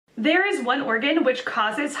There is one organ which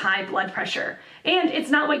causes high blood pressure, and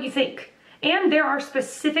it's not what you think. And there are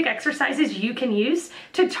specific exercises you can use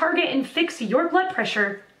to target and fix your blood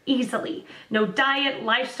pressure easily. No diet,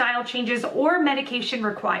 lifestyle changes, or medication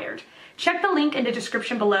required. Check the link in the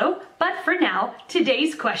description below, but for now,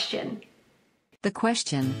 today's question. The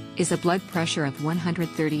question, is a blood pressure of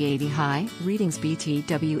 130/80 high, readings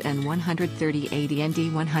btwn 130/80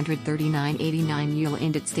 nd 139/89 UL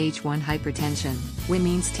indit stage 1 hypertension, whih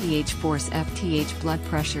means th force fth blood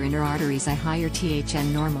pressure in your arteries I higher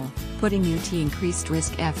thn normal, putting you t increased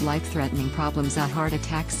risk f life-threatening problems a heart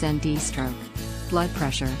attacks nd stroke. Blood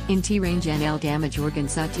pressure in T range NL damage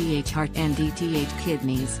organs th heart nd th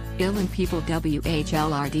kidneys, ill in people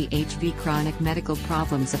WHLRDHV chronic medical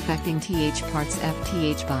problems affecting th parts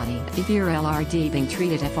fth body. If your LRD being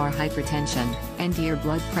treated FR hypertension, and your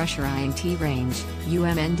blood pressure I in T range,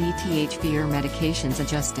 NDTHV or medications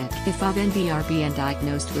adjusted. If of NDR been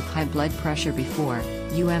diagnosed with high blood pressure before,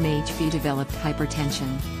 UMHV developed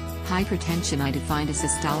hypertension. Hypertension I defined as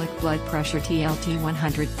systolic blood pressure TLT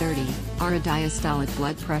 130, or a diastolic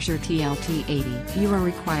blood pressure TLT 80. You are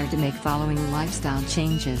required to make following lifestyle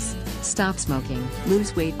changes: stop smoking,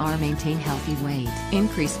 lose weight or maintain healthy weight,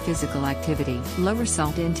 increase physical activity, lower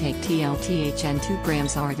salt intake TLTHN 2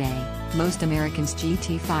 grams a day. Most Americans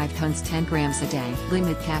GT 5 tons 10 grams a day.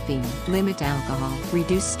 Limit caffeine, limit alcohol,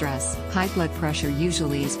 reduce stress. High blood pressure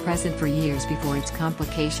usually is present for years before its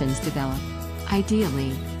complications develop.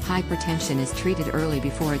 Ideally, hypertension is treated early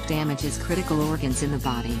before it damages critical organs in the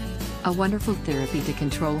body. A wonderful therapy to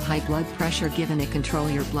control high blood pressure given it control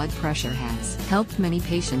your blood pressure has helped many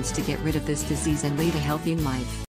patients to get rid of this disease and lead a healthy life.